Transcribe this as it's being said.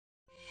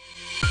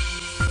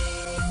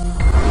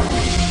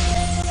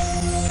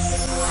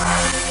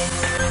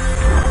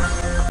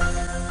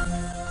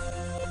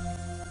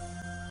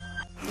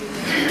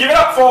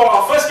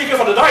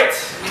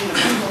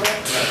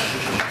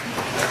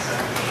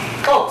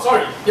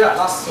Yeah,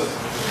 last. Okay,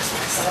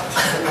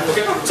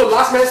 so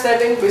last man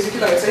standing,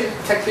 basically, like I say,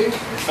 tag team.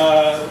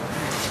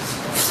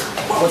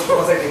 What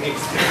was I thinking?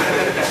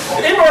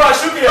 Inbaraj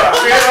Suppiah!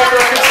 We have our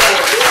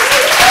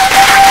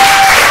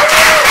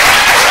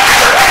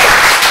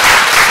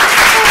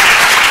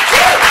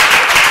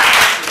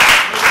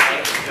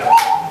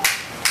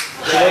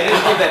I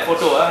didn't take that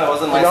photo, I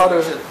wasn't my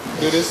selection.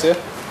 Do this, yeah?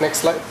 Next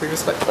slide,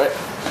 previous slide. Right.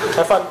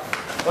 Have fun.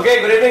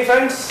 Okay, good evening,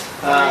 friends.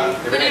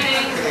 Good evening.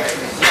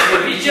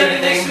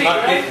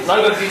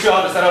 Not going to teach you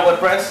how to set up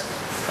WordPress.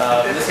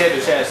 I'm just here to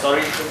share a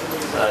story.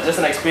 Just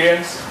an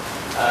experience.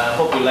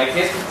 Hope you like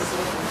it.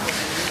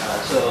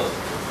 So,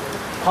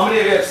 how many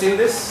of you have seen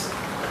this?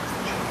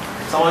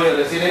 Some of you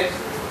have seen it.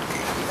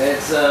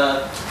 It's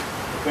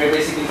very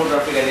basic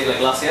infographic I did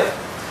like last year.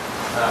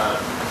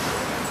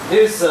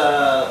 This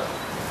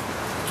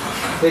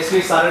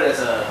basically started as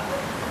a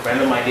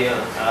random idea.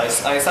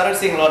 I started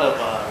seeing a lot of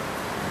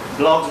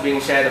blogs being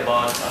shared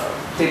about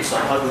tips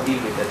on how to deal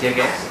with the tear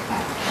gas.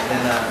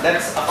 And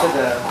that's after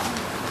the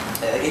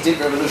Egypt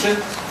revolution.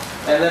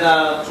 And then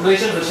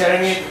Malaysians were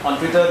sharing it on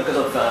Twitter because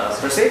of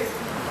per se.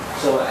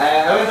 So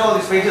I went to all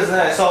these pages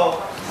and I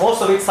saw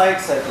most of its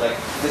sites had like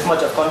this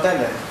much of content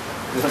and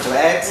this much of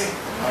ads.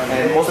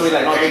 And most of it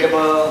like not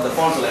readable, the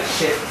fonts were like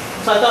shit.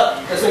 So I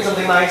thought, let's make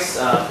something nice,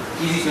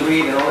 easy to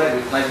read and all that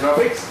with nice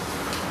graphics.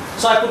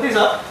 So I put this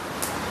up,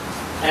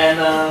 and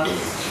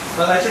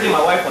well, actually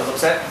my wife was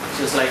upset.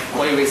 She was like,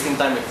 why are you wasting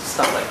time with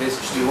stuff like this?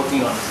 You should be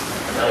working on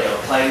your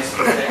clients'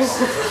 projects.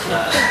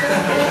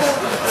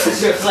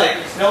 She was like,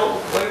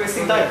 no, why are you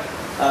wasting time?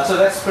 So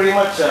that's pretty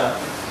much the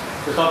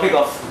topic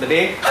of the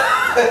day.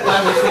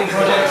 Time wasting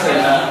projects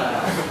and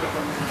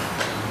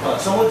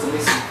someone's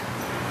missing.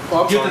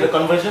 Due to the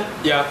conversion?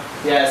 Yeah.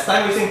 Yeah, it's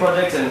time wasting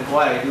projects and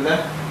why I do them.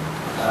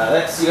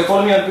 You can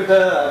follow me on Twitter,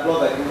 I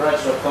blog at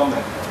inbaraj.com,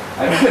 and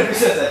I run a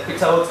business at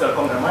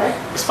pixelworks.com.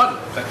 It's fun.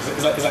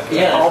 It's like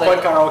yeah,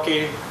 PowerPoint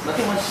karaoke.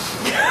 Nothing much.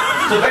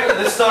 So back to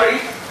this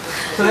story.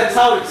 So that's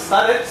how it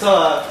started.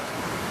 So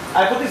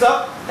I put this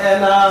up,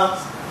 and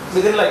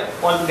within like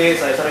 1-2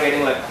 days, I started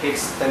getting like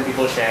hits, 10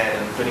 people shared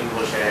and 20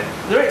 people shared.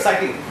 It's very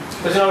exciting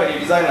because you know when you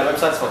design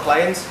websites for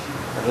clients,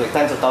 and like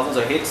tens of thousands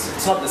of hits,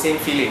 it's not the same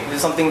feeling. This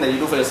is something that you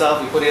do for yourself.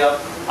 You put it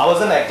up. I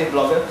wasn't an active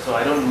blogger, so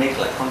I don't make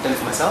like content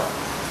for myself.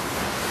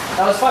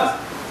 That was fun,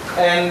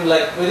 and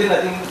like within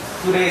I think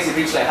 2 days, it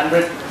reached like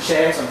 100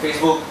 shares on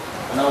Facebook,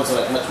 and now it's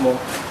like much more.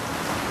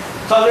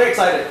 So I'm very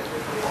excited.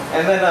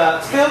 And then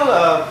still,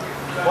 my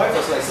wife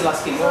was like still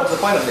asking, what's the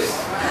point of this?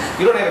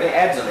 You don't have any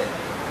ads on it.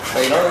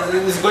 But, you know,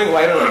 this is going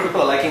viral. Like,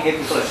 people are liking it,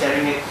 people are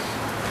sharing it.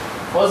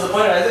 What's the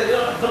point? I said, you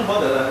know, don't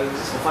bother. It's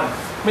just for fun. I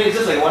mean, it's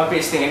just like one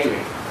page thing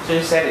anyway. So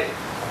you said it.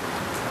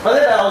 But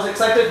then I was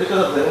excited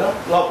because of the, you know,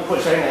 a lot of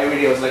people sharing every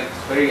day. It was like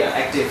very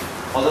active.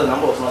 Although the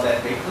number was not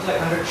that big. It was like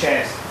 100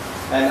 shares.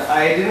 And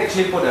I didn't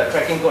actually put a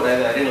tracking code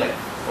either. I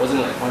wasn't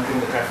like monitoring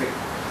the traffic.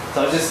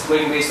 So I was just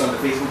going based on the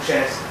Facebook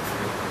shares.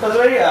 So I was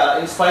very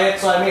inspired,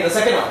 so I made the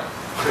second one.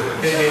 So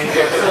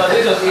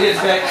this was 8 years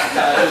back.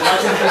 It was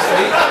much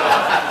interesting.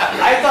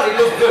 I thought it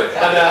looked good,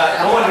 but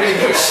no one really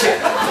gave a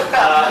shit.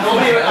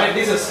 Nobody, I mean,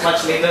 this is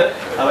much later.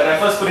 When I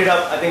first put it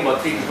up, I think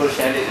about 3 people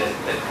shared it, and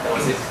that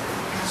was it.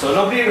 So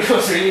nobody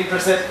was really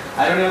interested.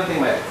 I don't even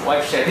think my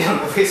wife shared it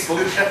on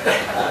Facebook.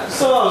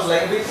 So I was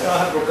like a bit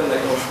heartbroken,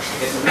 like, oh,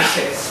 get some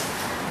shares.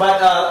 But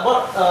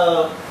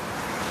about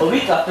a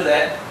week after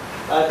that,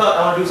 I thought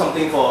I want to do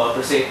something for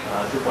per se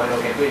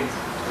 2.0 campaign.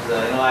 You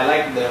know, I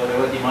liked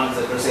whatever demands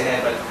that per se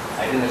had, but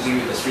I didn't agree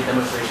with the street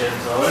demonstration.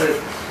 So I wanted to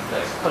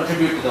like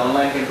contribute to the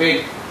online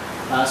campaign.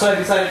 So I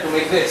decided to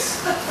make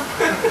this.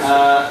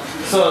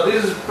 So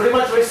this is pretty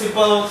much very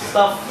simple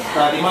stuff.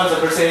 Demands of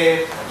per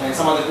se and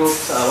some other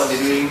groups, what they're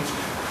doing.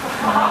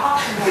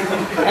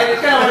 And it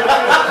kind of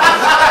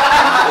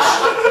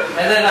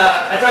and then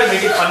I tried to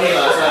make it funny,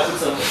 so I put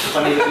some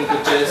funny looking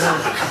pictures.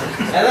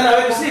 And then I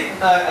went to sleep.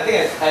 I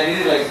think I did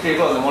it like 3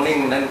 o'clock in the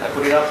morning, and then I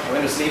put it up. I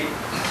went to sleep.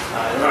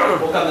 I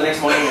woke up the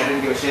next morning, I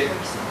didn't give a shit.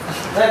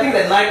 And I think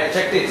that night I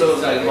checked it, so it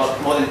was like about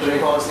more than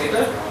 24 hours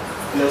later,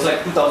 and there was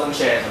like 2,000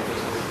 shares on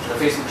Facebook, the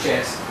Facebook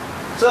shares.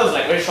 So that was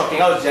like very shocking.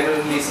 I was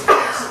genuinely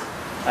surprised.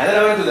 And then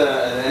I went to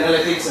the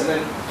analytics, and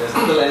then there's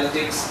Google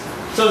Analytics.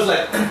 So it was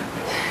like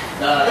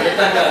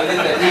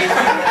within that week.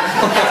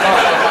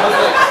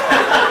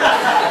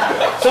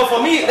 So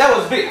for me, that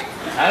was big.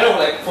 I know,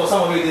 like for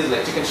some of you, this is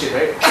like chicken shit,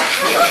 right?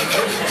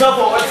 So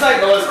for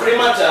website, it was pretty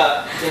much,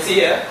 you can see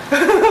here,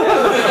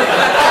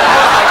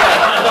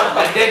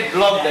 a dead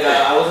blog that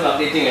I wasn't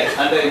updating at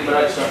under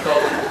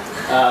Inbaraj.com.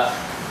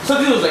 So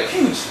this was like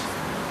huge.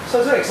 So I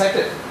was very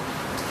excited.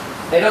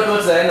 And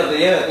towards the end of the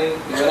year, I think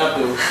it went up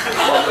to.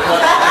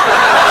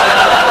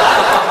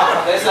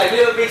 There's like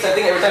little peaks. I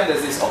think every time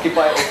there's this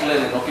Occupy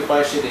Oakland and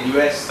Occupy shit in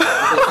US. The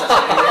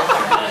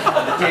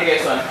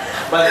TKS one.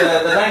 But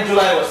the 9th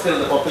July was still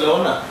the popular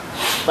one.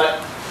 But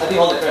I think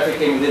all the traffic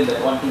came within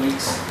that 1-2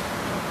 weeks.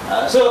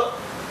 So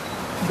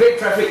great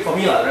traffic for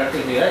me,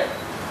 relatively, right?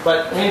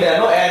 But I mean, there are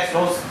no ads,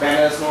 no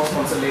banners, no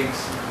sponsor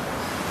links.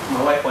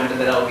 my wife pointed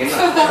that out again.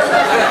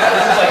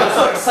 I was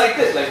so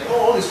excited, like, oh,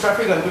 all this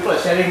traffic and people are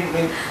sharing. I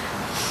mean,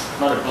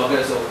 not a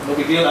blogger, so no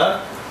big deal,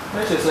 huh?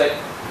 And she's like,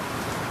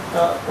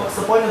 what's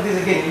the point of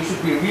this again? You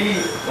should be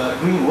really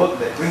doing work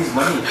that brings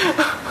money.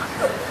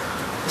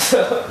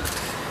 So,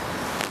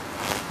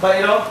 but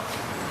you know,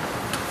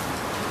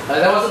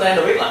 that wasn't the end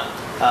of it.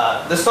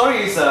 The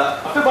story is,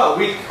 after about a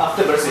week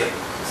after birthday,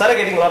 started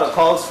getting a lot of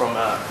calls from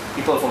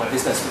people from my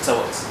business, Pizza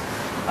Works.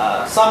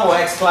 Some were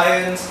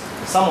ex-clients,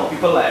 some were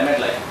people I met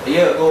like a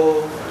year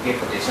ago, gave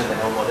quotations and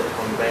never bothered to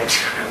call me back.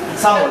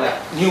 Some were like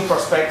new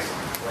prospects,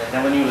 I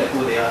never knew like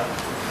who they are.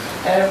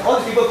 And all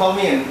these people called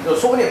me and there were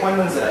so many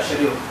appointments that I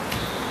scheduled.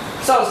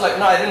 So I was like,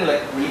 no, I didn't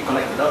like really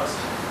connect the dots.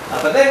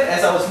 But then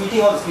as I was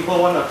meeting all these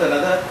people one after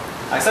another,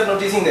 I started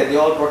noticing that they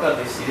all brought up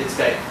this idiot's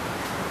guide.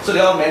 So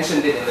they all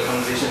mentioned it in the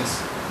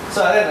conversations.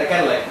 So then I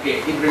kind of like,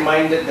 okay, it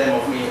reminded them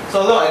of me.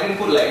 So although I didn't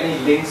put like any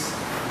links,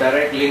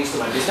 direct links to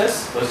my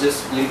business, it was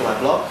just linked to my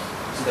blog.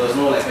 So there was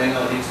no like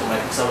manual links to my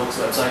Pizza Works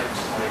website,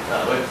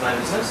 my web design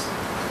business.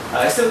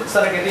 I still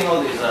started getting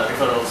all these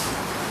referrals.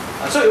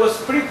 So it was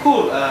pretty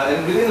cool.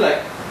 And within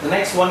like the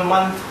next 1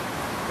 month,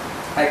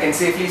 I can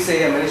safely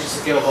say I managed to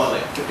secure about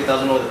like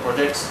 50,000 over the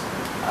projects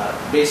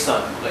based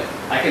on like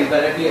I can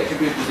directly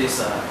attribute to this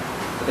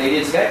the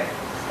idiots guy.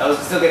 I was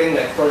still getting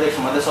like projects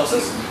from other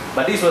sources,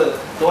 but these were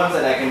the ones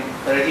that I can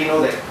directly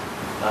know that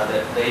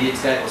the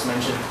idiots guy was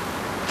mentioned.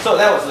 So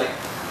that was like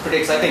pretty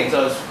exciting.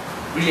 So I was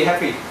really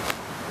happy.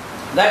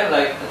 That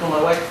like I told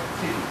my wife,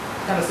 it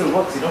kind of still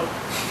works, you know.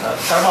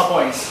 Karma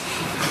points.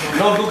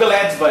 No Google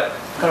ads, but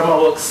karma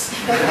works.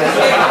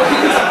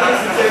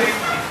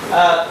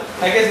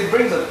 I guess it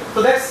brings us.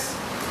 So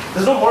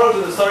there's no moral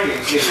to the story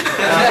actually.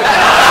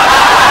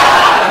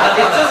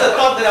 It's just a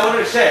thought that I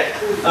wanted to share.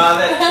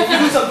 That if you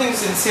do something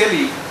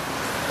sincerely,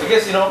 I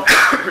guess you know,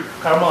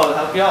 karma will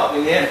help you out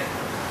in the end.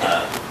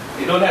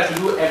 You don't have to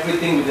do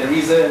everything with a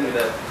reason, with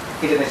a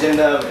hidden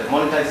agenda, with a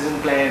monetization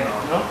plan, or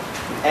you know,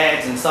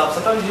 ads and stuff.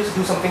 Sometimes you just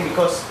do something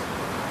because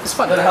it's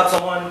fun. You want to help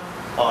someone,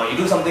 or you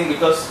do something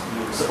because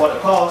you support a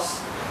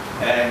cause.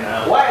 And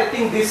why I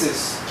think this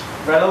is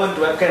relevant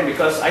to Webcamp,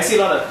 because I see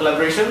a lot of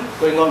collaboration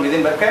going on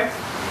within Webcamp.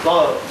 A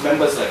lot of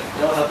members like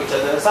help each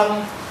other.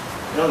 Some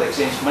they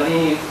exchange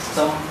money,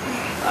 some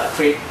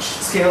trade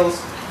skills,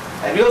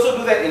 and we also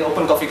do that in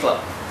Open Coffee Club.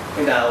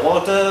 And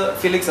Walter,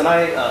 Felix, and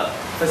I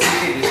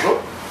facilitate this group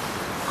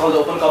called the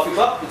Open Coffee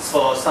Club. It's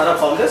for startup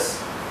founders.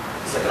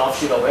 It's like an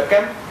offshoot of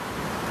Webcamp.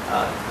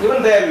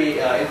 Even there, we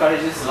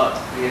encourage this a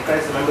lot. We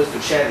encourage the members to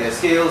share their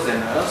skills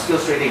and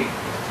skills trading.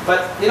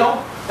 But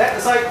that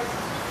aside,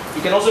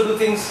 you can also do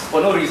things for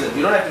no reason.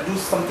 You don't have to do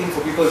something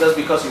for people just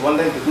because you want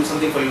them to do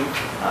something for you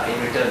in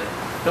return.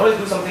 You can always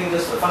do something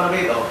just for fun of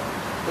it, or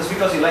just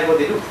because you like what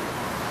they do.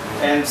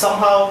 And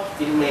somehow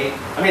it may,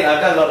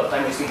 I've done a lot of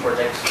time wasting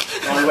projects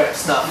on web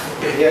stuff,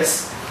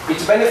 yes,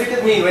 which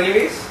benefited me in many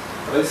ways.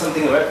 Well,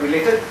 something web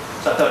related,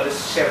 so I thought I'd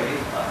just share with you,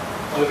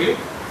 all of you.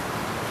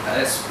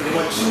 That's pretty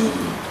much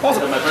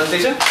awesome. My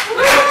presentation.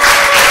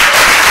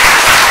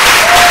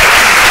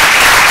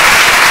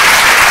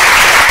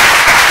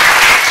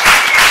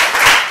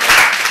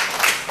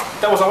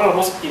 That was one of the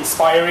most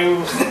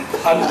inspiring,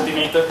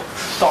 unmotivated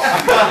talk.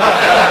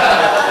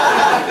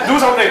 Do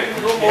something.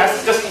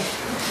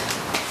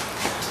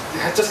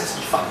 It just has to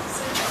be fun.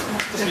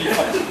 Just be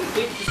fun.